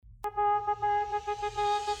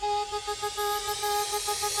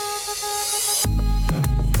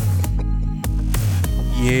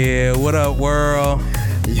Yeah, what up, world?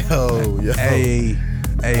 Yo. Hey,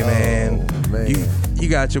 man. You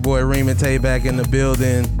got your boy Reeman Tay back in the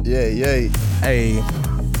building. Yeah. Hey,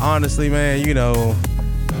 honestly, man, y'all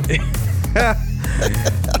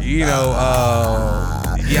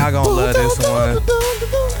gonna love this one.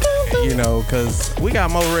 Cause we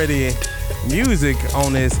got Mo Ready music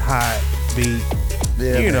on this hot beat.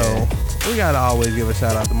 Yeah, We gotta always give a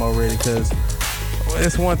shout out to Mo Ready, cause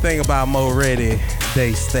it's one thing about Mo Ready,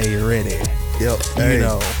 they stay ready. Yep.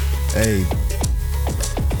 Hey.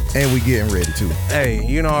 And we getting ready too.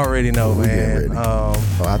 Hey, already know, we man. Getting ready.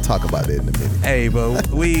 I'll talk about that in a minute. Hey, but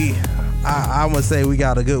I'm gonna say we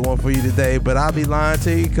got a good one for you today, but I'll be lying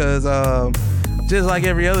to you because just like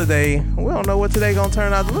every other day, we don't know what today gonna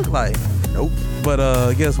turn out to look like. Nope.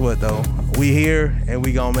 But guess what though? We here and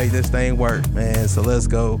we gonna make this thing work, man. So let's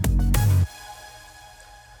go.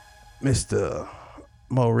 Mr.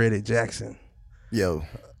 Mo Ready Jackson. Yo.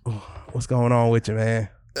 What's going on with you, man?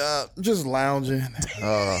 Just lounging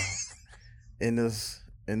in this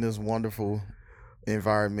wonderful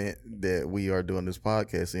environment that we are doing this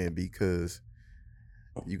podcast in, because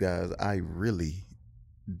you guys, I really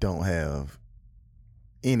don't have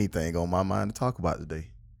anything on my mind to talk about today.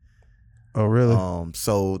 Oh, really?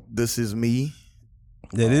 So this is me.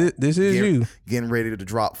 This is you getting ready to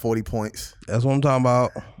drop 40 points. That's what I'm talking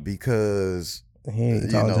about. Because he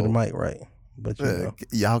ain't talking to the mic right, but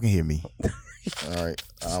y'all can hear me. All right,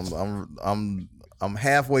 I'm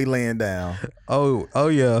halfway laying down. Oh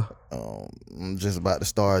yeah. I'm just about to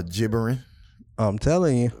start gibbering. I'm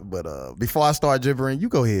telling you. But before I start gibbering, you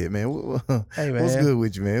go ahead, man. Hey, man. What's good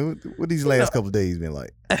with you, man? What these last couple of days been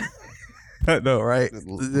like? No, right?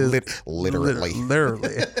 Literally.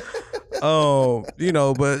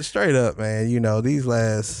 But straight up, man, these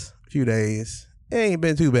last few days, it ain't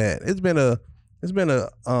been too bad. It's been a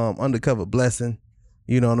undercover blessing.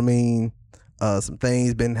 You know what I mean? Some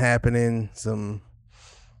things been happening, some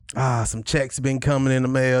checks been coming in the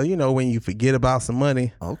mail. When you forget about some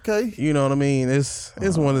money. Okay. You know what I mean? It's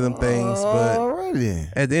one of them things, but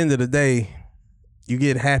at the end of the day, you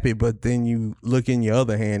get happy, but then you look in your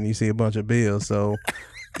other hand and you see a bunch of bills. So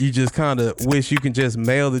you just kind of wish you can just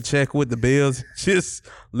mail the check with the bills, just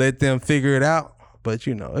let them figure it out. But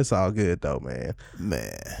it's all good though, man.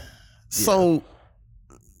 So,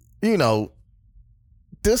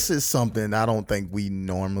 this is something I don't think we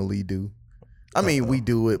normally do. I mean, we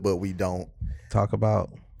do it, but we don't talk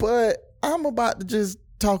about. But I'm about to just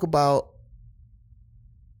talk about.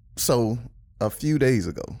 So a few days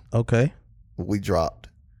ago, okay, we dropped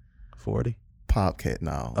 40 podcast.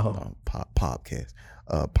 Podcast.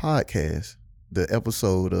 Podcast. The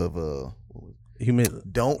episode of humility.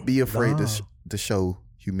 Don't be afraid to show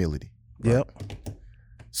humility. Right? Yep.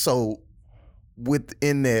 So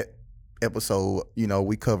within that episode,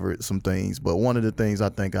 we covered some things, but one of the things I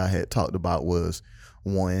think I had talked about was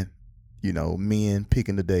one, men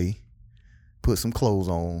picking the day, put some clothes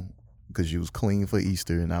on because you was clean for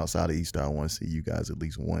Easter, and outside of Easter, I want to see you guys at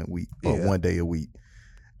least 1 week or 1 day a week.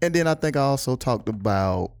 And then I think I also talked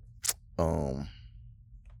about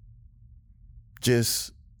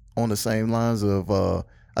just on the same lines of I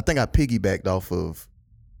think I piggybacked off of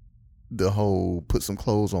the whole put some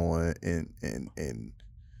clothes on and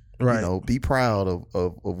right. Be proud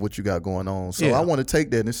of what you got going on. So I want to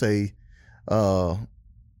take that and say, I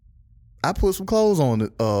put some clothes on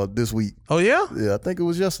this week. Oh yeah? Yeah, I think it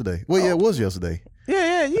was yesterday. Well, yeah, it was yesterday.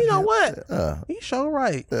 Yeah. You know what? You sure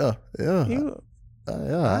right. Yeah.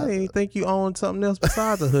 I didn't think you owned something else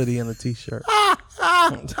besides a hoodie and a t-shirt.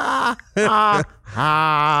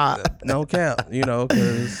 No cap,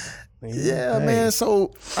 because man.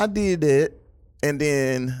 So I did that, and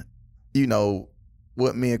then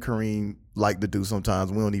what me and Kareem like to do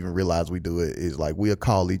sometimes, we don't even realize we do it, is like we'll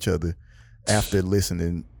call each other after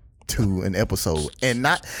listening to an episode. And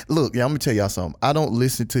I'm gonna tell y'all something. I don't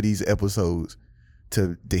listen to these episodes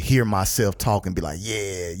to hear myself talk and be like,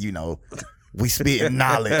 we spitting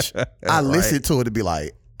knowledge. I listen to it to be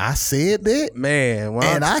like, I said that, man,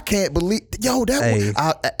 and I can't believe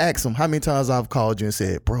I asked him how many times I've called you and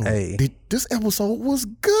said, bro, this episode was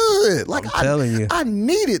good. Like, I'm telling you, I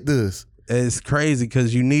needed this. It's crazy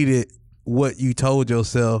because you needed what you told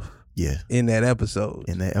yourself in that episode.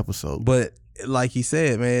 But like he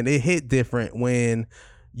said, man, it hit different when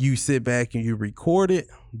you sit back and you record it,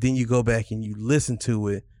 then you go back and you listen to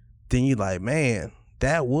it, then you like, man,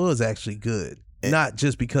 that was actually good. Not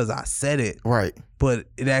just because I said it, right? But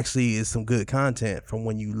it actually is some good content from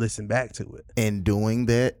when you listen back to it. And doing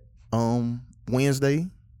that Wednesday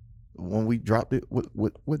when we dropped it,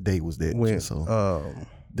 what day was that? When, so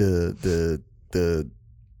the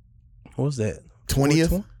what was that?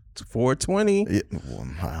 20th? 420. Yeah, well,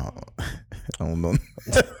 I don't know.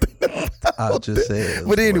 I just said.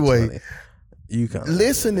 But anyway, you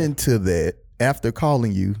listening to that after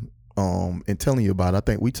calling you and telling you about it, I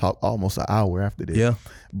think we talked almost an hour after that. Yeah.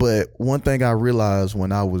 But one thing I realized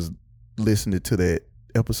when I was listening to that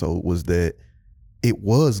episode was that it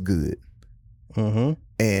was good. Mm-hmm.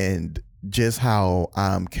 And just how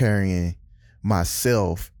I'm carrying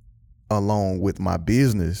myself along with my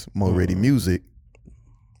business, Mo Ready Music,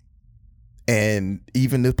 and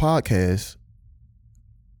even the podcast,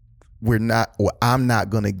 I'm not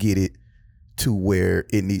gonna get it to where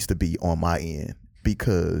it needs to be on my end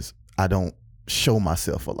because I don't show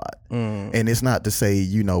myself a lot. And it's not to say,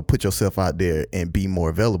 put yourself out there and be more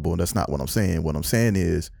available. That's not what I'm saying. What I'm saying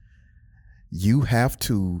is you have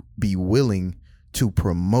to be willing to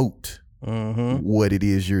promote what it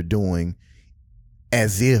is you're doing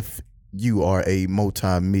as if you are a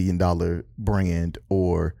multi-million-dollar brand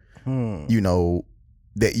or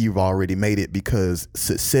that you've already made it, because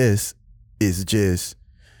success is just,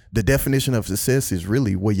 the definition of success is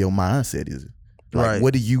really where your mindset is. Like, right.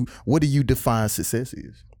 What do you define success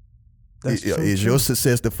is? Is your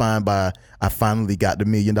success defined by, I finally got the $1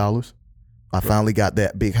 million? I finally got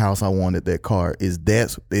that big house I wanted, that car. Is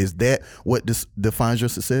that what defines your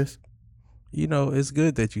success? It's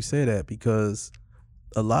good that you say that, because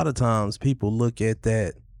a lot of times people look at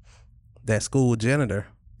that school janitor.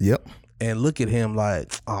 Yep. And look at him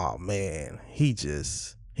like, oh man, he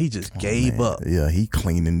just gave up. Yeah, he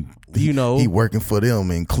cleaning. He working for them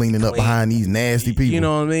and cleaning up behind these nasty people. You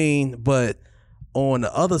know what I mean? But on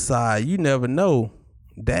the other side, you never know.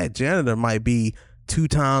 That janitor might be 2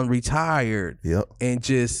 times retired. Yep. And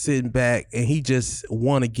just sitting back, and he just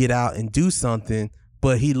want to get out and do something,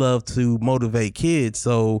 but he loved to motivate kids.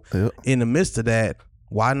 So in the midst of that,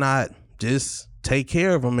 why not just take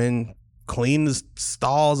care of them and clean the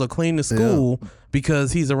stalls or clean the school,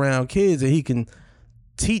 because he's around kids and he can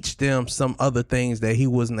teach them some other things that he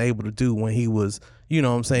wasn't able to do when he was,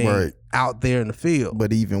 right, out there in the field.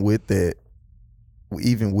 But even with that,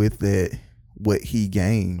 what he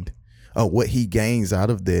gains out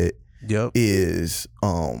of that is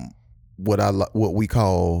what we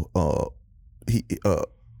call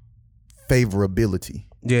favorability.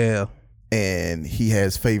 Yeah. And he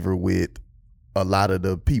has favor with a lot of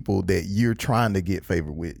the people that you're trying to get favor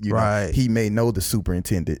with. Right. He may know the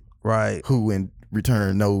superintendent, right, who in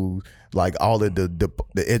return knows like all of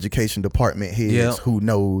the education department heads, who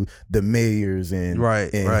know the mayors and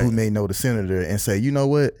who may know the senator, and say, you know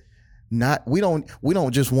what? We don't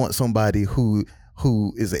just want somebody who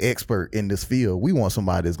is an expert in this field. We want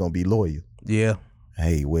somebody that's gonna be loyal. Yeah.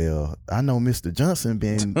 Hey, well, I know Mr. Johnson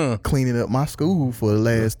been cleaning up my school for the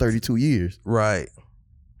last 32 years. Right.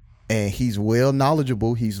 And he's well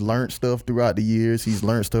knowledgeable. He's learned stuff throughout the years. He's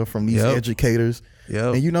learned stuff from these educators.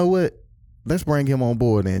 Yep. And you know what? Let's bring him on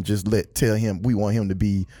board and just tell him we want him to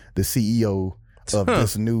be the CEO of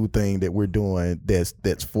this new thing that we're doing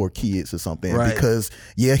that's for kids or something. Right. Because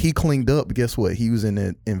he cleaned up, but guess what? He was in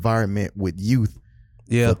an environment with youth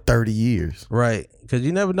for 30 years. Right. Because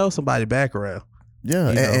you never know somebody's background.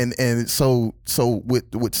 Yeah. And so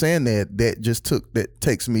with saying that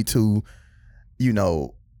takes me to,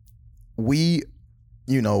 we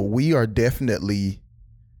are definitely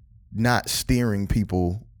not steering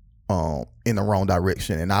people in the wrong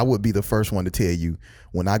direction. And I would be the first one to tell you,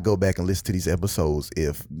 when I go back and listen to these episodes,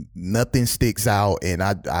 if nothing sticks out, and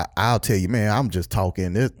I'll tell you, man, I'm just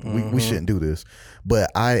talking. We shouldn't do this.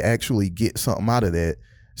 But I actually get something out of that.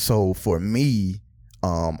 So for me,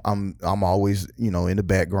 I'm always, in the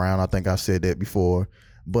background. I think I said that before.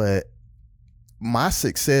 But my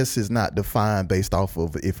success is not defined based off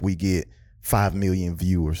of if we get 5 million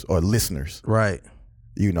viewers or listeners. Right.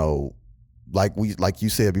 Like you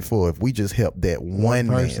said before, if we just help that one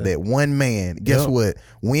man, guess what?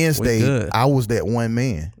 Wednesday, I was that one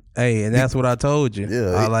man. Hey, and that's what I told you.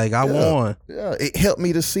 Yeah. I won. Yeah. It helped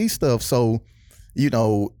me to see stuff. So,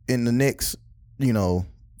 in the next,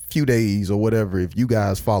 few days or whatever, if you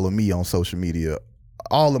guys follow me on social media,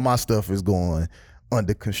 all of my stuff is going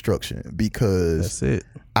under construction, because that's it.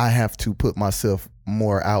 I have to put myself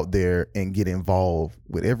more out there and get involved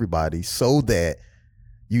with everybody, so that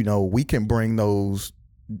we can bring those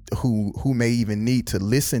who may even need to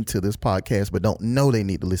listen to this podcast but don't know they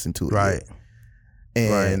need to listen to it. Right.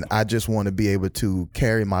 And I just want to be able to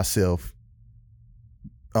carry myself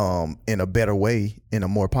in a better way, in a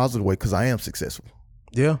more positive way, because I am successful.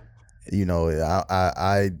 Yeah.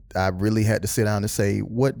 I really had to sit down and say,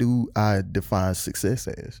 what do I define success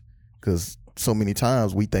as? Because so many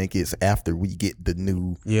times we think it's after we get the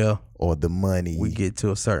new or the money. We get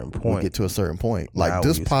to a certain point. Like now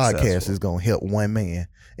this podcast is going to help one man.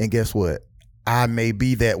 And guess what? I may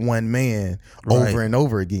be that one man over and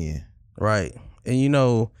over again. Right. And you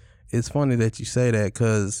know, it's funny that you say that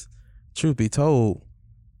because truth be told,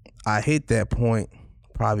 I hit that point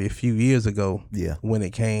probably a few years ago. Yeah. When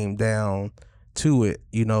it came down to it,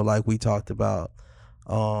 you know, like we talked about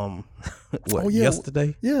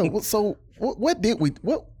yesterday? Yeah. So what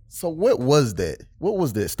was that? What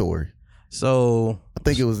was that story? So I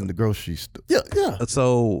think it was in the grocery store. Yeah.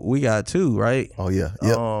 So we got two, right? Oh yeah.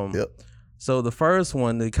 Yep. So the first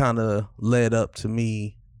one that kind of led up to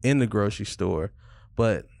me in the grocery store,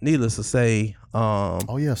 but needless to say,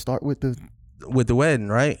 start with the wedding,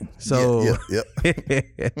 right? So yep.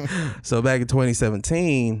 So back in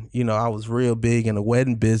 2017, you know, I was real big in the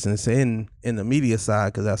wedding business and in the media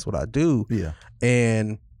side because that's what I do. Yeah.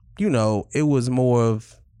 And you know, it was more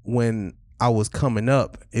of when I was coming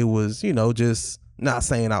up, it was, you know, just not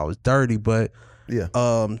saying I was dirty, but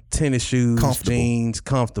tennis shoes, jeans,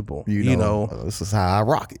 comfortable. You know, this is how I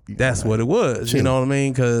rock it. That's what it was. Chill. You know what I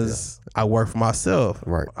mean? Because I work for myself.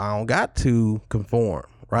 Right. I don't got to conform.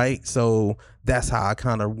 Right. So that's how I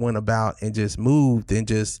kind of went about and just moved and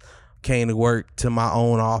just came to work to my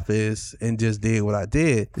own office and just did what I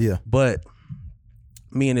did. Yeah. But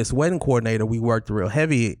me and this wedding coordinator, we worked real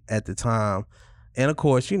heavy at the time. And of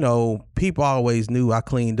course, you know, people always knew I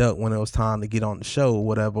cleaned up when it was time to get on the show or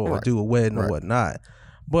whatever, or do a wedding or whatnot.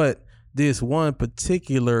 But this one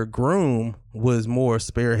particular groom was more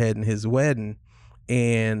spearheading his wedding.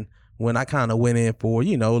 And when I kind of went in for,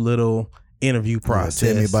 you know, a little interview process.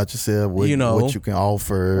 Tell me about yourself, what you can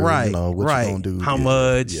offer, what you're going to do. How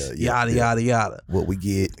much, yada, yada. What we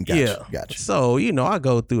get. Gotcha. So, you know, I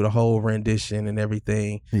go through the whole rendition and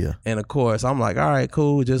everything. Yeah. And of course, I'm like, all right,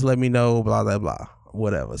 cool. Just let me know, blah, blah, blah,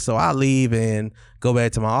 whatever. So I leave and go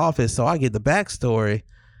back to my office. So I get the backstory.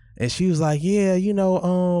 And she was like, yeah, you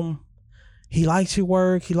know, he likes your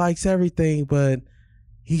work. He likes everything. But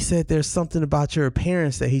he said there's something about your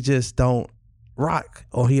appearance that he just don't rock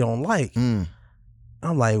or he don't like. I'm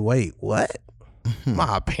like, wait, what?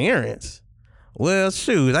 My appearance? Well,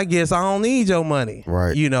 shoot, I guess I don't need your money.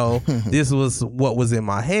 Right. You know, this was what was in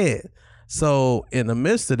my head. So in the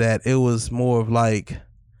midst of that, it was more of like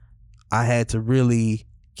I had to really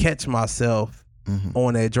catch myself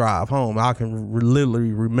on that drive home. I can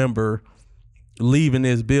literally remember leaving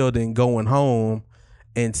this building, going home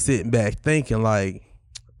and sitting back thinking like,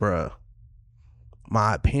 bruh,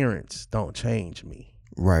 my appearance don't change me.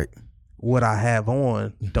 Right. What I have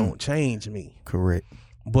on don't change me. Correct.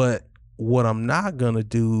 But what I'm not going to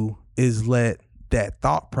do is let that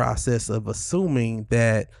thought process of assuming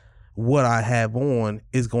that what I have on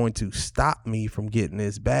is going to stop me from getting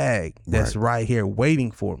this bag that's right here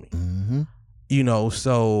waiting for me. You know,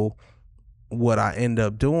 so what I end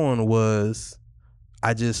up doing was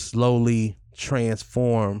I just slowly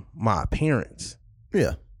transform my appearance.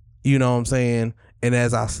 Yeah. You know what I'm saying? And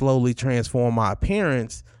as I slowly transformed my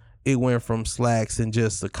appearance, it went from slacks and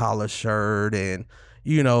just a collar shirt. And,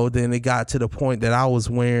 you know, then it got to the point that I was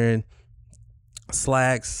wearing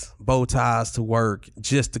slacks, bow ties to work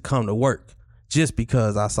just to come to work, just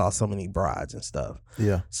because I saw so many brides and stuff.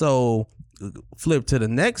 Yeah. So flip to the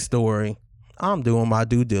next story. I'm doing my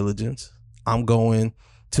due diligence. I'm going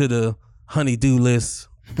to the honey-do list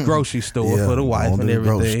grocery store for the wife and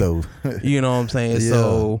everything. You know what I'm saying?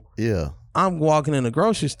 So I'm walking in the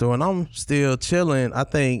grocery store and I'm still chilling. I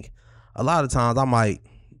think a lot of times I might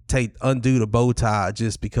undo the bow tie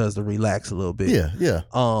just because to relax a little bit. Yeah.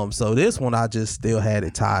 So this one I just still had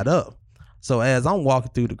it tied up. So as I'm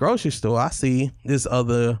walking through the grocery store, I see this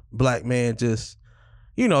other black man just,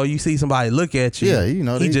 you know, you see somebody look at you. Yeah, you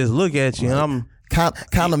know, he just look at you and I'm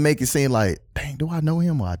kind of make it seem like, dang, do I know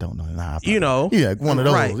him or I don't know him? Nah, you know, one of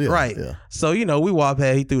those. Right. Yeah. So, you know, we walked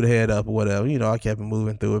past, he threw the head up or whatever. You know, I kept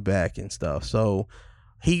moving through it back and stuff. So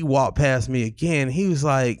he walked past me again. He was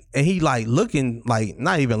like, and he like looking, like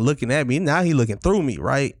not even looking at me. Now he looking through me,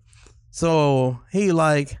 right? So he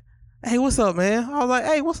like, hey, what's up, man? I was like,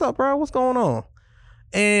 hey, what's up, bro? What's going on?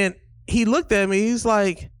 And he looked at me. He's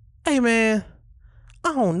like, hey, man,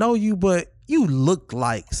 I don't know you, but you look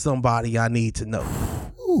like somebody I need to know.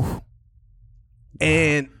 Ooh.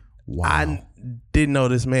 And I didn't know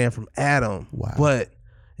this man from Adam, but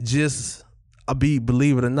just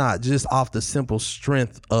believe it or not, just off the simple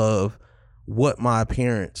strength of what my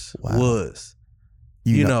appearance was,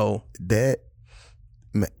 you know that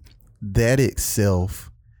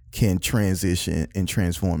itself can transition and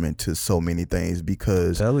transform into so many things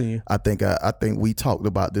because I think we talked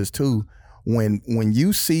about this too.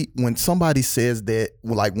 when somebody says that,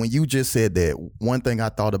 like when you just said that, one thing I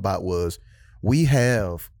thought about was we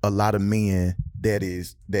have a lot of men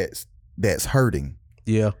that's hurting.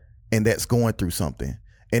 Yeah. And that's going through something.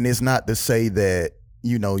 And it's not to say that,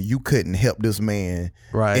 you know, you couldn't help this man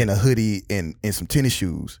in a hoodie and some tennis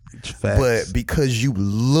shoes. Facts. But because you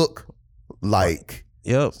look like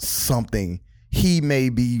something, he may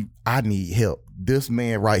be, I need help. This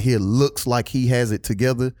man right here looks like he has it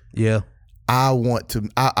together. Yeah. I want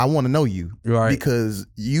to know you. Right. Because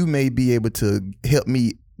you may be able to help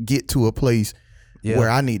me get to a place where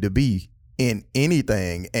I need to be in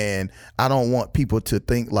anything. And I don't want people to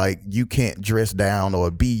think like you can't dress down or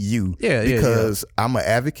be you. Because I'm an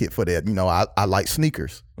advocate for that. You know, I like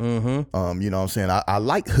sneakers. Mm-hmm. You know what I'm saying? I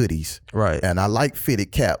like hoodies. Right. And I like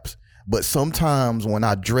fitted caps. But sometimes when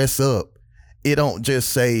I dress up, it don't just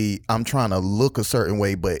say I'm trying to look a certain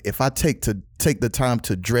way, but if I take the time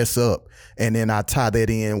to dress up and then I tie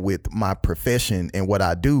that in with my profession and what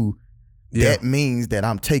I do, that means that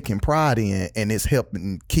I'm taking pride in, and it's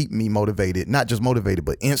helping keep me motivated, not just motivated,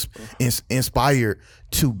 but inspired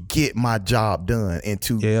to get my job done and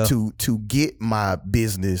to get my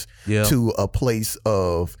business to a place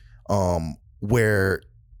of where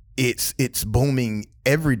it's booming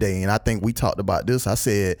every day. And I think we talked about this. I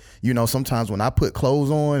said, you know, sometimes when I put clothes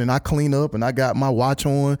on and I clean up and I got my watch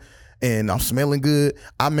on and I'm smelling good,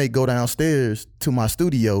 I may go downstairs to my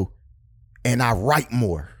studio and I write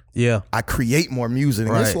more. Yeah. I create more music.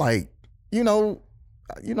 And it's like, you know,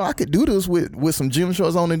 I could do this with some gym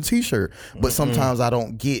shorts on and a t-shirt, but sometimes I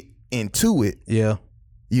don't get into it. Yeah.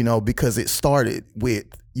 You know, because it started with,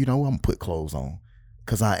 you know, I'm gonna put clothes on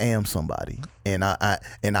because I am somebody, and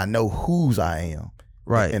I know whose I am.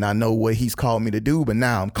 Right. And I know what he's called me to do, but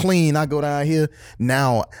now I'm clean. I go down here.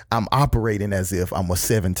 Now I'm operating as if I'm a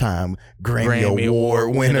 7-time Grammy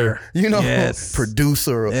Award winner, you know,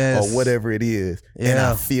 producer or whatever it is. Yeah. And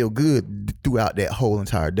I feel good throughout that whole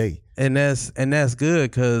entire day. And that's good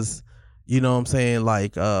because, you know what I'm saying,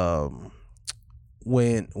 like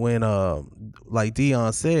when like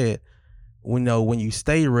Dion said, when you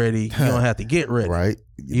stay ready, you don't have to get ready. Right.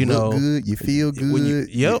 You look good, you feel good.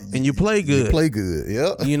 And you play good. You play good,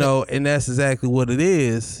 yep. You know, and that's exactly what it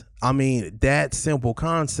is. I mean, that simple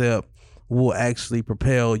concept will actually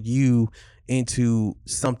propel you into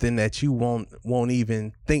something that you won't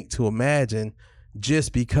even think to imagine,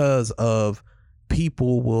 just because of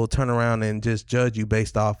people will turn around and just judge you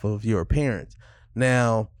based off of your appearance.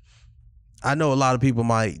 Now, I know a lot of people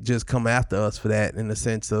might just come after us for that, in the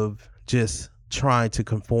sense of just trying to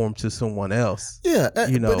conform to someone else. Yeah,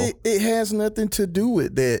 you know, but it has nothing to do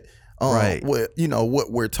with that. Right.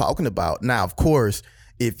 What we're talking about now. Of course,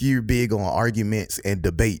 if you're big on arguments and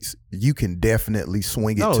debates, you can definitely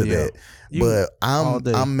swing it to that. But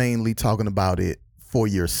I'm mainly talking about it for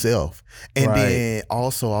yourself, and then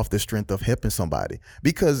also off the strength of helping somebody,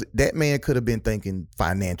 because that man could have been thinking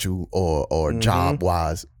financial or job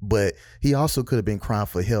wise, but he also could have been crying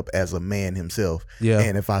for help as a man himself.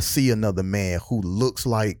 And if I see another man who looks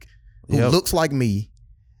like me,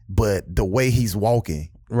 but the way he's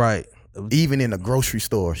walking, even in a grocery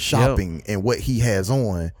store shopping and what he has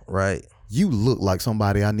on, you look like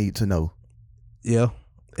somebody I need to know. And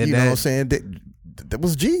you know what I'm saying? That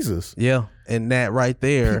was Jesus. And that right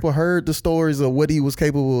there, people heard the stories of what he was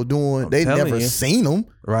capable of doing. They never seen him.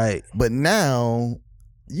 But now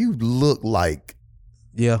you look like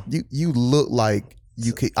you look like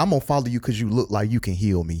you can. I'm gonna follow you because you look like you can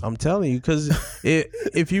heal me. I'm telling you, because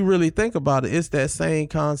if you really think about it, it's that same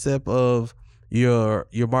concept of your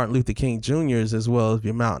Martin Luther King Jr.'s as well as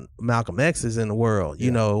your Malcolm X's in the world,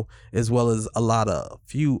 you know, as well as a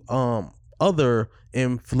few other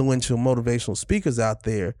influential motivational speakers out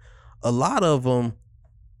there. A lot of them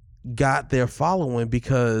got their following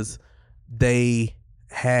because they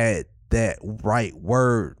had that right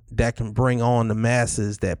word that can bring on the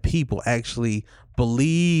masses, that people actually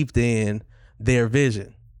believed in their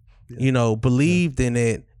vision, you know, believed in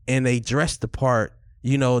it, and they dressed the part,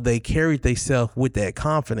 you know, they carried themselves with that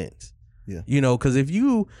confidence, you know, because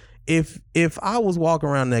if I was walking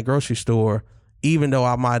around that grocery store, even though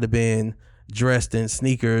I might have been dressed in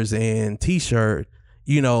sneakers and t-shirt,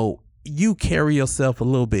 you know, you carry yourself a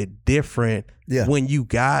little bit different when you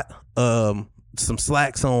got some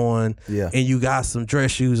slacks on and you got some dress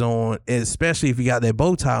shoes on, especially if you got that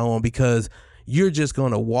bow tie on, because you're just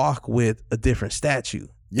going to walk with a different statue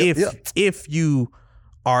if you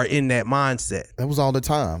are in that mindset. That was all the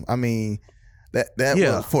time. I mean, that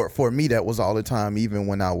was for me, that was all the time, even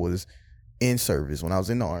when I was in service, when I was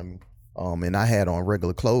in the Army. And I had on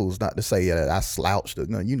regular clothes, not to say that I slouched.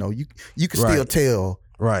 No, you know, you can still tell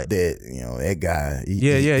Right. That, that guy,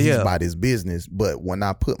 he's about his business. But when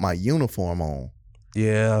I put my uniform on,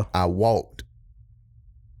 I walked,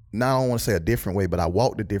 now I don't want to say a different way, but I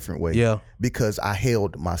walked a different way. Yeah. Because I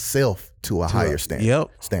held myself to a higher standard. Yep.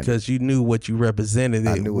 Because you knew what you represented.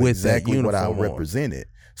 I knew with exactly that what I represented.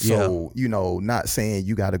 So, not saying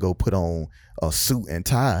you got to go put on a suit and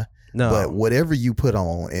tie. No. But whatever you put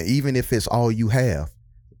on, and even if it's all you have,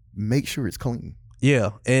 make sure it's clean.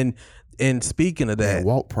 Yeah. And speaking of that, and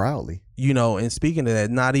walk proudly. And speaking of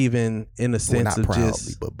that, not even in the sense not of proudly,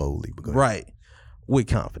 just but boldly. Right. With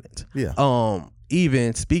confidence. Yeah.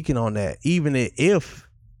 Even speaking on that, even if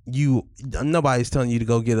nobody's telling you to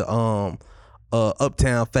go get a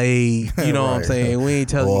uptown fade, you know what I'm saying? We ain't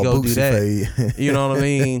telling you to go do that. You know what I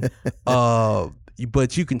mean?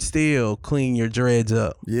 But you can still clean your dreads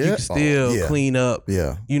up. Yeah. You can still clean up,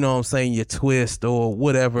 you know what I'm saying, your twist or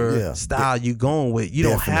whatever style you going with. You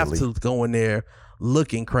don't have to go in there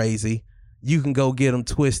looking crazy. You can go get them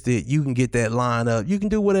twisted. You can get that line up. You can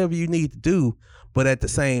do whatever you need to do. But at the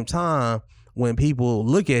same time, when people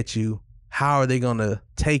look at you, how are they going to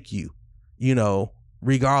take you,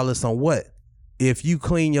 regardless on what? If you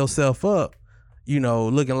clean yourself up,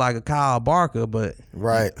 looking like a Kyle Barker, but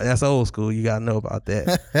that's old school. You got to know about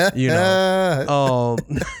that.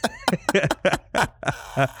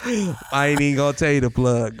 I ain't even going to tell you the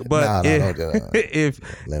plug, but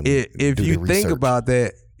if you think about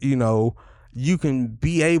that, you can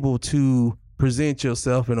be able to present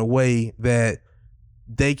yourself in a way that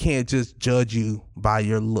they can't just judge you by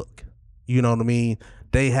your look. You know what I mean?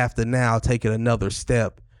 They have to now take it another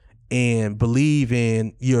step and believe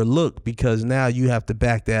in your look, because now you have to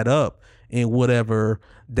back that up in whatever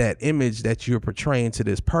that image that you're portraying to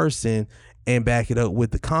this person, and back it up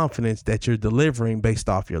with the confidence that you're delivering based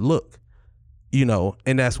off your look.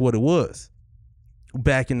 And that's what it was.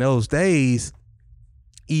 Back in those days,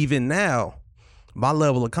 even now, my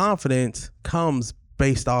level of confidence comes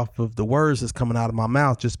based off of the words that's coming out of my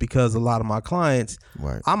mouth, just because a lot of my clients,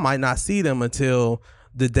 I might not see them until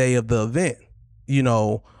the day of the event,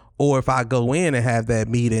 or if I go in and have that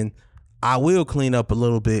meeting, I will clean up a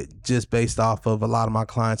little bit just based off of a lot of my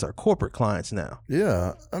clients are corporate clients now.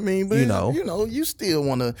 Yeah. I mean, but you still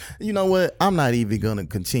want to, you know what? I'm not even going to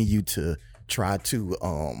continue to try to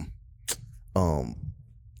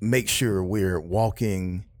make sure we're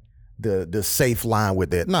walking the safe line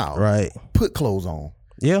with that. No. Right. Put clothes on.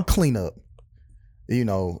 Yeah. Clean up.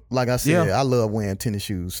 Like I said, I love wearing tennis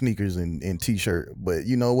shoes, sneakers, and t-shirt. But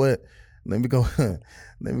you know what? Let me go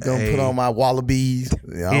put on my Wallabies.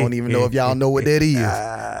 I don't even know if y'all know what that is.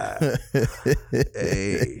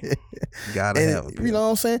 Gotta have it. You know what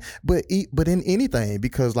I'm saying? But in anything,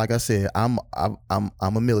 because like I said, I'm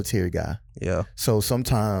a military guy. Yeah. So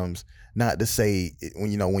sometimes, not to say,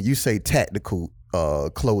 when you say tactical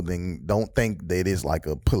clothing, don't think that it's like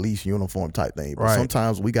a police uniform type thing. But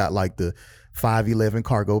sometimes we got like the 511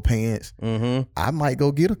 cargo pants. Mm-hmm. I might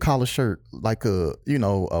go get a collar shirt, like a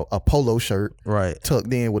polo shirt,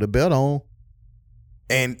 tucked in with a belt on,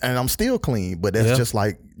 and I'm still clean. But that's just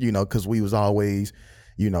like, because we was always,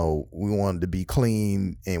 we wanted to be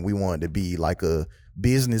clean, and we wanted to be like a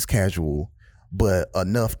business casual, but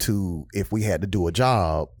enough to, if we had to do a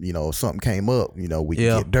job, if something came up, we could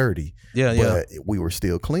get dirty. But we were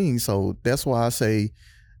still clean. So that's why I say,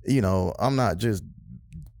 I'm not just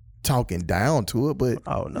talking down to it, but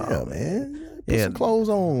man, put some clothes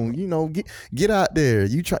on, get out there.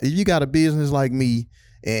 You got a business like me,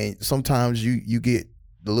 and sometimes you get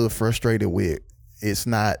a little frustrated with it's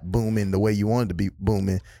not booming the way you want it to be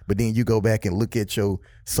booming, but then you go back and look at your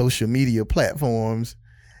social media platforms,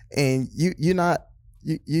 and you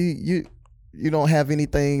don't have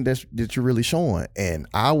anything that you're really showing. And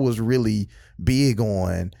I was really big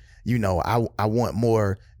on, I want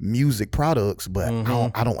more music products, but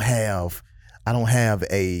I don't have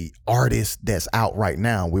a artist that's out right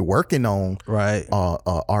now. We're working on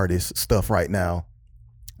artist stuff right now,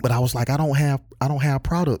 but I was like, I don't have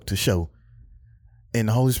product to show. And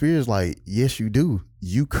the Holy Spirit is like, yes, you do.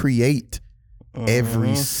 You create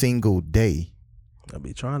every single day. I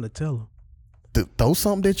be trying to tell them. Throw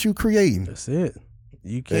something that you creating. That's it.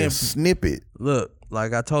 You can't snip it. Look,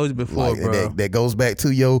 like I told you before, bro. That goes back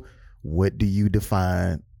to what do you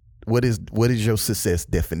define? What is your success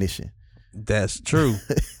definition? That's true.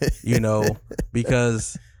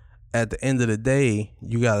 Because at the end of the day,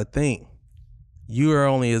 you got to think you are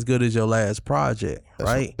only as good as your last project,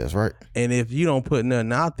 right? That's right. And if you don't put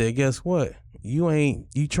nothing out there, guess what? You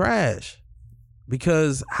trash.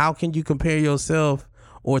 Because how can you compare yourself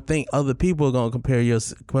or think other people are going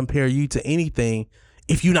to compare you to anything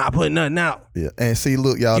if you're not putting nothing out. Yeah, and see,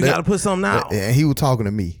 look, y'all, you got to put something out. And he was talking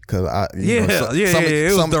to me because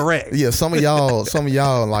it was direct. Yeah, some of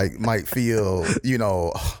y'all like might feel,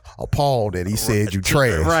 appalled that he said you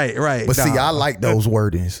trash. Right. But see, I like those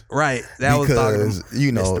wordings. Right. That because, was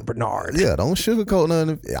Mr. Bernard. Yeah, don't sugarcoat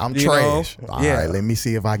nothing. I'm trash. All right, let me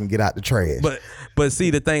see if I can get out the trash. But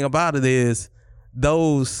see, the thing about it is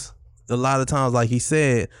those, a lot of times, like he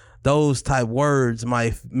said, those type words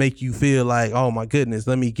might make you feel like, oh my goodness,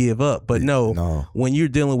 let me give up. But no, when you're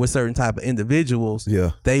dealing with certain type of individuals,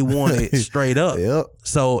 they want it straight up. Yep.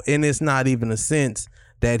 So, and it's not even a sense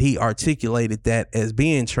that he articulated that as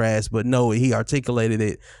being trash, but no, he articulated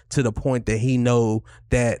it to the point that he know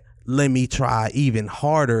that let me try even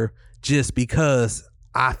harder just because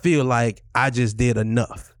I feel like I just did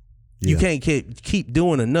enough. You can't keep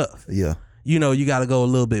doing enough. Yeah. You got to go a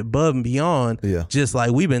little bit above and beyond, just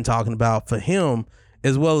like we've been talking about for him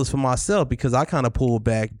as well as for myself, because I kind of pulled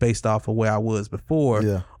back based off of where I was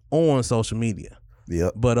before on social media. Yeah.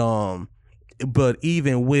 But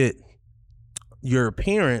even with your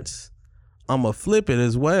appearance, I'm going to flip it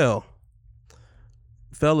as well.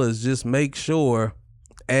 Fellas, just make sure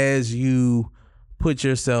as you put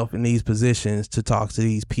yourself in these positions to talk to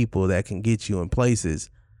these people that can get you in places,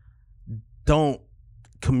 don't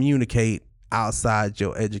communicate outside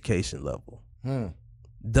your education level.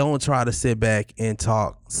 Don't try to sit back and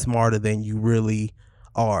talk smarter than you really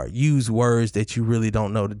are. Use words that you really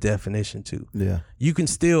don't know the definition to. Yeah. You can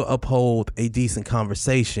still uphold a decent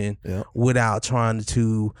conversation without trying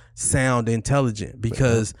to sound intelligent,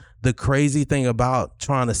 because the crazy thing about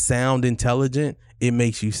trying to sound intelligent, it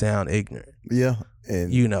makes you sound ignorant. Yeah.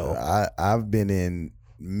 And I've been in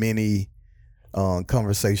many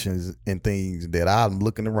conversations and things that I'm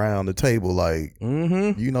looking around the table like,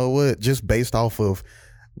 you know what, just based off of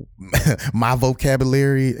my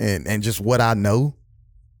vocabulary and just what I know,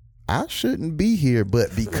 I shouldn't be here,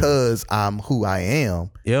 but because I'm who I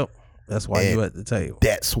am, that's why you're at the table.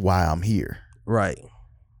 That's why I'm here. Right.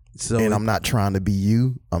 So, and I'm not trying to be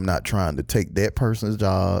you. I'm not trying to take that person's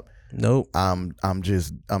job. Nope. I'm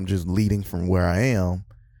just leading from where I am.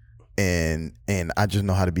 And I just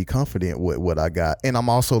know how to be confident with what I got. And I'm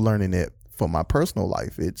also learning that for my personal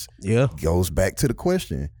life. It's goes back to the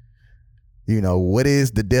question, what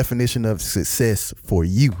is the definition of success for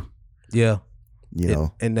you? Yeah.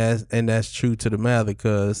 And that's true to the matter,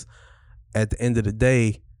 because at the end of the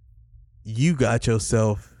day, you got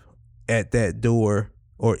yourself at that door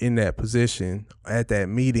or in that position at that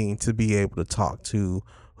meeting to be able to talk to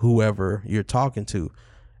whoever you're talking to.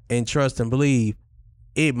 And trust and believe,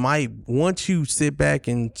 it might, once you sit back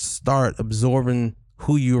and start absorbing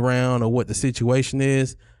who you're around or what the situation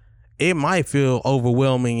is, it might feel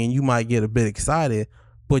overwhelming and you might get a bit excited,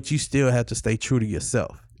 but you still have to stay true to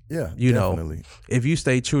yourself. Yeah, definitely. If you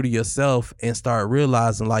stay true to yourself and start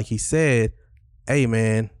realizing, like he said, hey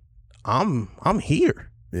man, I'm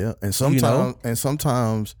here. Yeah. And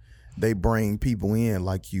sometimes they bring people in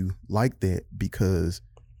like you like that because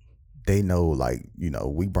they know, like,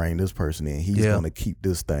 we bring this person in, he's going to keep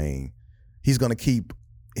this thing. He's going to keep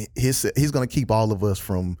all of us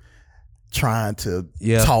from trying to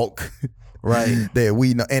talk. Right. That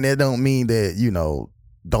we know. And it don't mean that,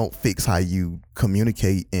 don't fix how you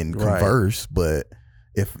communicate and converse. But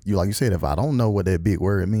if you, like you said, if I don't know what that big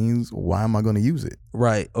word means, why am I going to use it?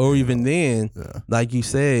 Right. Or even then, like you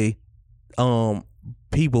say,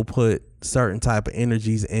 people put certain type of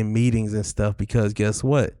energies in meetings and stuff because guess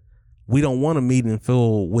what? We don't want a meeting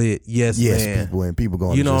filled with yes man. People, and people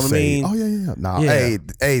going to just what I mean? Oh yeah. Nah,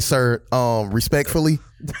 hey sir, respectfully,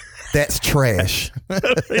 that's trash.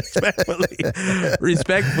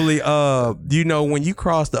 Respectfully, when you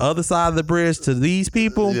cross the other side of the bridge to these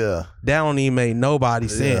people, that don't even make nobody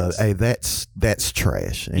sense. Hey, that's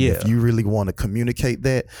trash. And if you really want to communicate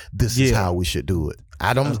that, this is how we should do it.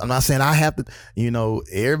 I'm not saying I have to,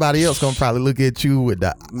 everybody else gonna probably look at you with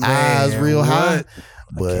the eyes real high.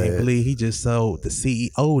 But I can't believe he just told the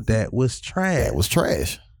CEO that was trash. That was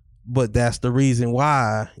trash. But that's the reason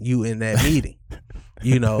why you in that meeting.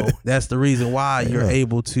 That's the reason why you're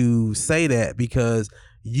able to say that, because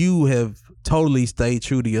you have totally stayed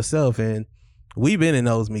true to yourself. And we've been in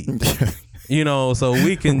those meetings, so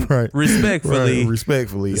we can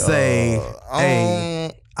respectfully say,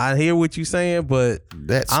 hey, I hear what you're saying, but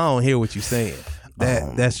I don't hear what you're saying.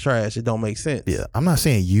 That's trash. It don't make sense. Yeah, I'm not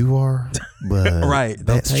saying you are, but right.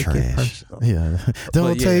 That's don't take trash. It personal. Yeah,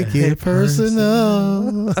 don't take it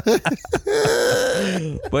personal.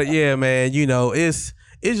 But yeah, man, it's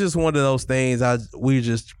just one of those things. We're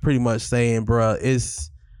just pretty much saying, bruh,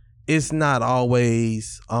 it's not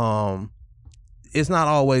always it's not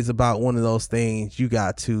always about one of those things. You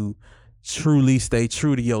got to truly stay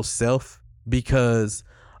true to yourself, because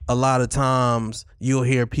a lot of times you'll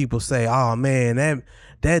hear people say, oh man,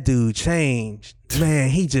 that dude changed, man,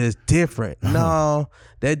 he just different. No,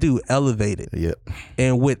 that dude elevated. Yep.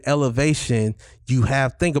 And with elevation, you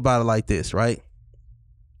have, think about it like this, right?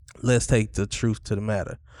 Let's take the truth to the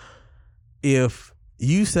matter. If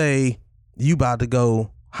you say you about to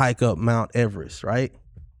go hike up Mount Everest, right?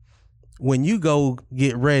 When you go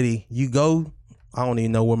get ready, you go, I don't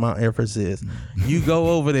even know where Mount Everest is. You go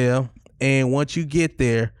over there, and once you get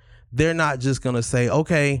there, they're not just going to say,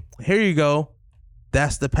 okay, here you go.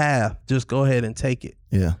 That's the path. Just go ahead and take it.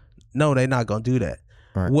 Yeah. No, they're not going to do that.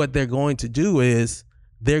 Right. What they're going to do is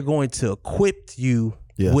they're going to equip you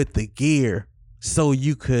with the gear so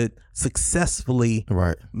you could successfully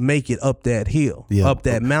make it up that hill, up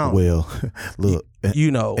that mountain. Well, look,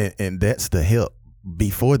 you know, and that's the help.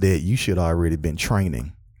 Before that, you should already been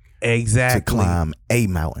training. Exactly. To climb a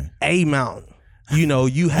mountain. A mountain. You know,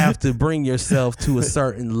 you have to bring yourself to a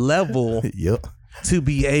certain level to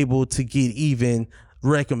be able to get even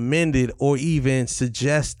recommended or even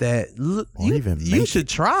suggest that you should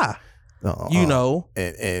try. You know.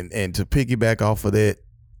 And to piggyback off of that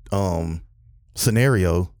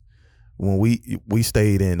scenario, when we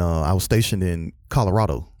stayed in I was stationed in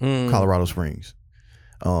Colorado, Colorado Springs.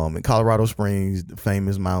 In Colorado Springs, the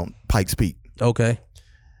famous Mount Pikes Peak. Okay.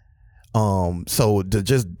 So to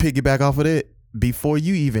just piggyback off of that, before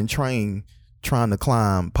you even train trying to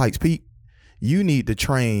climb Pikes Peak, you need to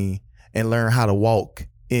train and learn how to walk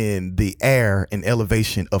in the air and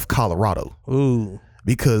elevation of Colorado. Ooh.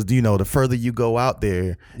 Because, you know, the further you go out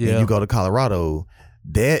there and you go to Colorado,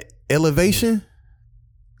 that elevation,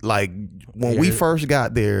 like when we first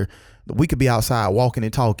got there, we could be outside walking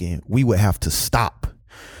and talking. We would have to stop.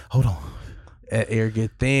 Hold on. That air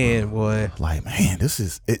get thin, boy. Like, man, this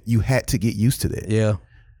is it. You had to get used to that. Yeah.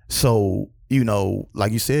 So, you know,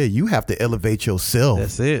 like you said, you have to elevate yourself.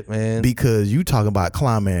 That's it, man. Because you talking about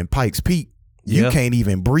climbing Pikes Peak. You can't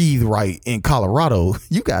even breathe right in Colorado.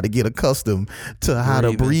 You got to get accustomed to how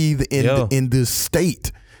to breathe in this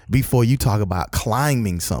state before you talk about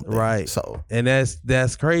climbing something. Right. So, and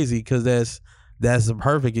that's crazy, because that's a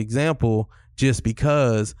perfect example, just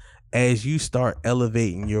because as you start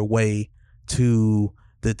elevating your way to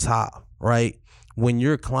the top, right? When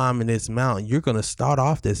you're climbing this mountain, you're going to start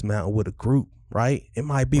off this mountain with a group, right? It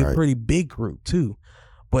might be a pretty big group too.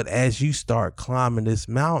 But as you start climbing this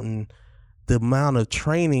mountain, the amount of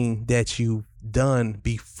training that you've done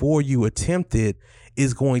before you attempted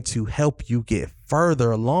is going to help you get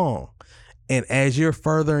further along. And as you're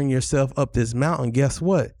furthering yourself up this mountain, guess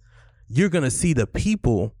what? You're going to see the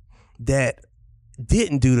people that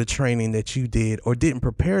didn't do the training that you did or didn't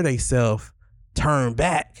prepare themselves turn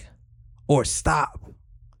back or stop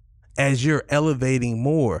as you're elevating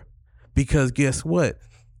more. Because guess what?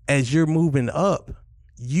 As you're moving up,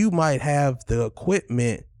 you might have the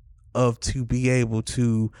equipment to be able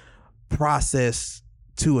to process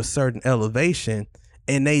to a certain elevation,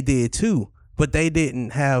 and they did too, but they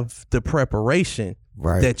didn't have the preparation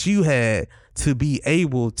that you had to be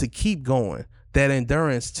able to keep going, that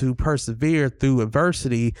endurance to persevere through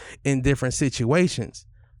adversity in different situations.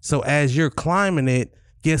 So as you're climbing it,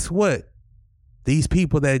 guess what? These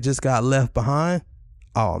people that just got left behind,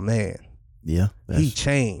 oh man, he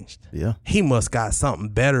changed. He must got something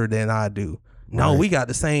better than I do. No, we got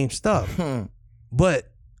the same stuff. But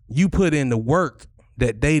you put in the work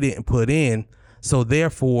that they didn't put in. So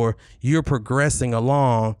therefore, you're progressing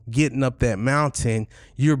along, getting up that mountain.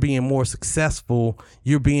 You're being more successful.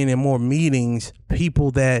 You're being in more meetings. People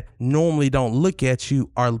that normally don't look at you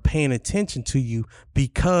are paying attention to you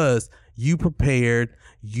because you prepared.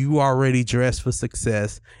 You already dressed for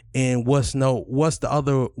success. And what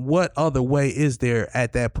other way is there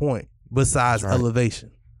at that point besides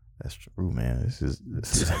elevation? That's true, man. This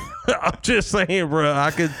is I'm just saying,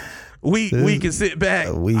 bro. We can sit back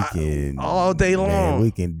all day long. Man,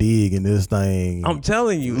 we can dig in this thing. I'm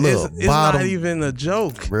telling you, look, it's not even a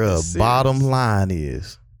joke. Bro, bottom line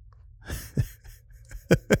is,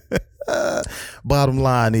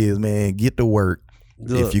 man, get to work.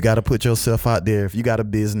 Look, if you got to put yourself out there, if you got a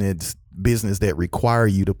business that require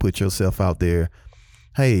you to put yourself out there,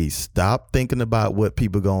 hey, stop thinking about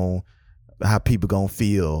how people gonna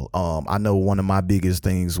feel. I know one of my biggest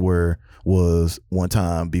things was one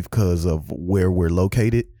time, because of where we're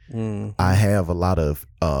located. I have a lot of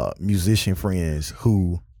musician friends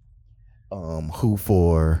who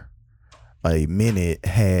for a minute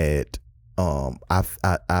had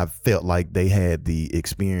I felt like they had the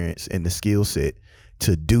experience and the skill set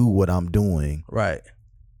to do what I'm doing. Right.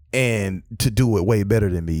 and to do it way better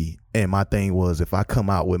than me. And my thing was, if I come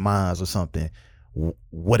out with mines or something,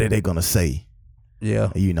 what are they gonna say?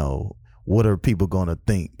 Yeah, you know, what are people gonna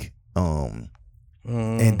think? And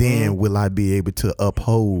then will I be able to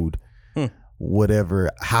uphold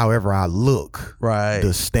however I look, right?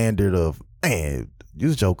 The standard of, man,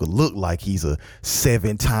 this Joker look like he's a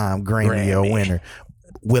 7-time Grammy winner.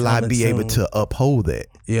 Will I be able to uphold that?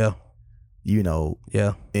 Yeah. You know,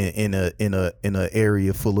 yeah, in a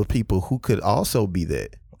area full of people who could also be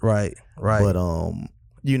that. Right. But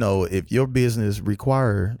you know, if your business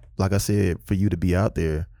require, like I said, for you to be out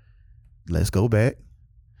there, let's go back.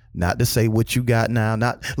 Not to say what you got now.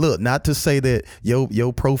 Not to say that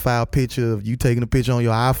your profile picture of you taking a picture on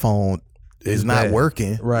your iPhone is not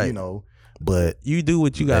working. Right. You know, but you do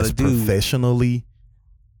what you got to do.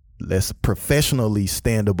 Let's professionally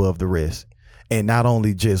stand above the rest. And not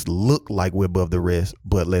only just look like we're above the rest,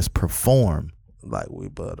 but let's perform like we're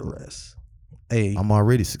above the rest. Hey, I'm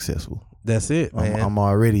already successful. That's it, man. I'm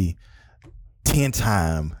already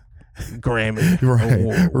 10-time Grammy.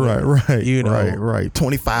 Right. You know, right.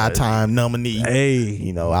 25-time nominee. Hey,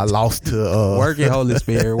 you know, I lost to work it, Holy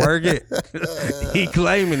Spirit, work it. He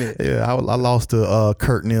claiming it. Yeah, I lost to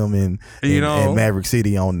Kurt Nim and Maverick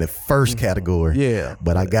City on the first category. Yeah,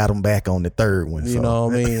 but I got them back on the third one. You know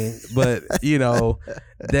what I mean? But you know,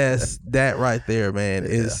 that right there, man,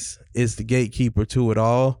 is the gatekeeper to it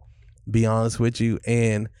all. Be honest with you,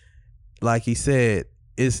 and like he said,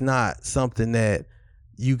 it's not something that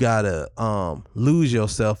you gotta lose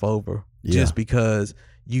yourself over just because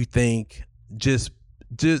you think just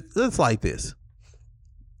it's like this.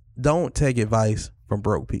 Don't take advice from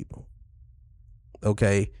broke people.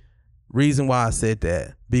 Okay? Reason why I said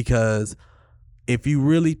that, because if you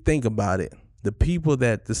really think about it, the people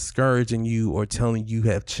that discouraging you or telling you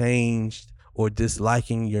have changed or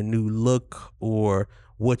disliking your new look or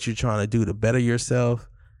what you're trying to do to better yourself,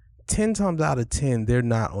 10 times out of 10, they're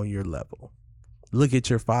not on your level. Look at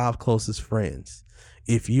your 5 closest friends.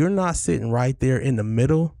 If you're not sitting right there in the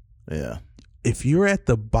middle, if you're at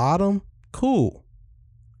the bottom, cool.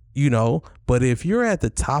 You know, but if you're at the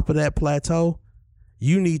top of that plateau,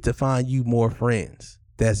 you need to find you more friends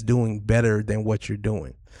that's doing better than what you're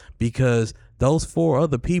doing. Because those 4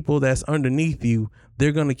 other people that's underneath you,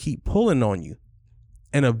 they're going to keep pulling on you.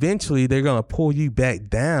 And eventually they're going to pull you back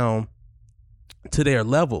down to their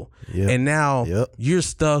level. And now you're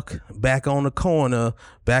stuck back on the corner,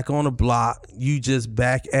 back on the block. You just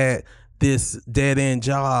back at this dead end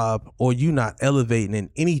job, or you not elevating in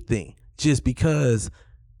anything just because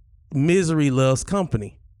misery loves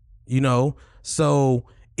company, you know? So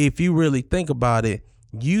if you really think about it,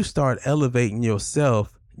 you start elevating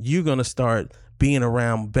yourself, you're going to start being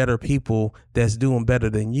around better people that's doing better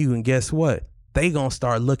than you. And guess what? They going to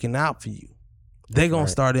start looking out for you. They're going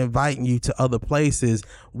to start inviting you to other places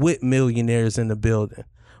with millionaires in the building,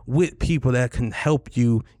 with people that can help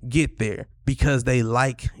you get there because they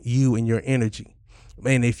like you and your energy.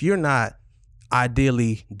 And if you're not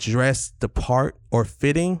ideally dressed the part or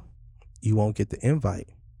fitting, you won't get the invite.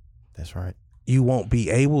 That's right. You won't be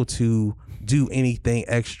able to do anything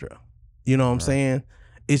extra. You know what I'm saying?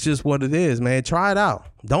 It's just what it is, man. Try it out.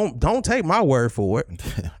 Don't take my word for it.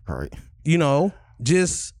 Right. You know,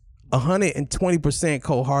 just 120%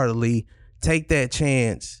 cold-heartedly take that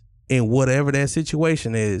chance in whatever that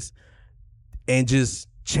situation is and just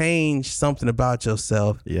change something about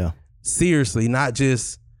yourself. Yeah. Seriously, not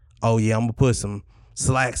just, oh yeah, I'm gonna put some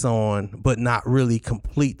slacks on, but not really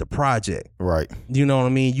complete the project. Right. You know what I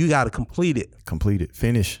mean? You got to complete it.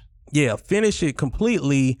 Finish. Yeah, finish it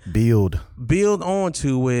completely. Build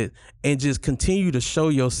onto it and just continue to show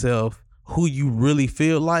yourself who you really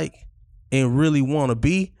feel like and really want to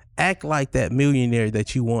be. Act like that millionaire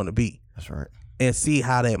that you want to be. That's right. And see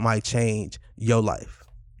how that might change your life.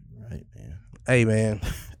 Right, man. Hey, man.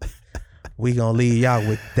 We gonna leave y'all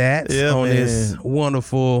with that on this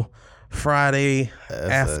wonderful Friday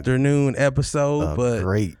afternoon episode. But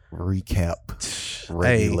great recap,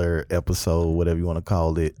 regular episode, whatever you want to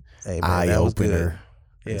call it. Hey, man, eye opener.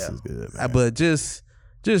 Yeah, this is good, man. But just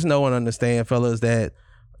know and understand, fellas,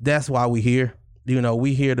 that's why we here. You know,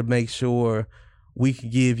 we here to make sure we can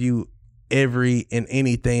give you every and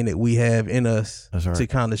anything that we have in us to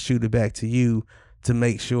kind of shoot it back to you to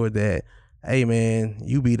make sure that, hey, man,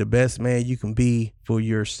 you be the best man you can be for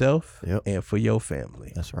yourself and for your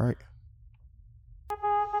family. That's right.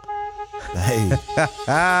 Hey.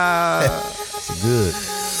 It's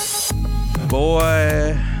good.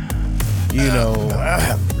 Boy, you know. I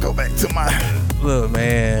have to go back to my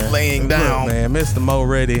man. Laying down. Man, Mr. Mo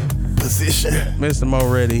Ready. Position. Mr. Mo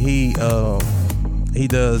Ready, he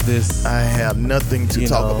does this. I have nothing to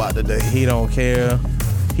talk about today. He don't care.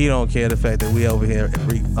 He don't care the fact that we over here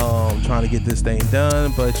trying to get this thing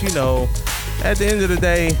done. But at the end of the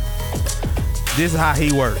day, this is how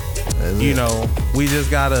he works. We just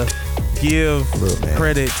gotta give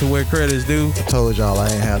credit to where credit's due. I told y'all I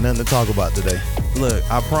ain't have nothing to talk about today. Look,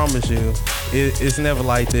 I promise you, it's never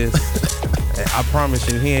like this. I promise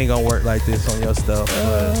you, he ain't gonna work like this on your stuff.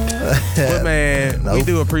 But man, we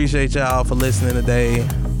do appreciate y'all for listening today.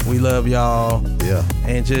 We love y'all. Yeah.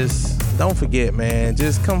 And just don't forget, man.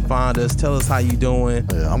 Just come find us. Tell us how you doing.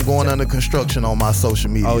 Yeah, I'm going under construction on my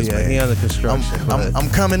social media. Oh yeah, man. he under construction. I'm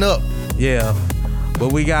coming up. Yeah.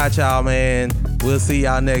 But we got y'all, man. We'll see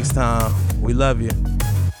y'all next time. We love you.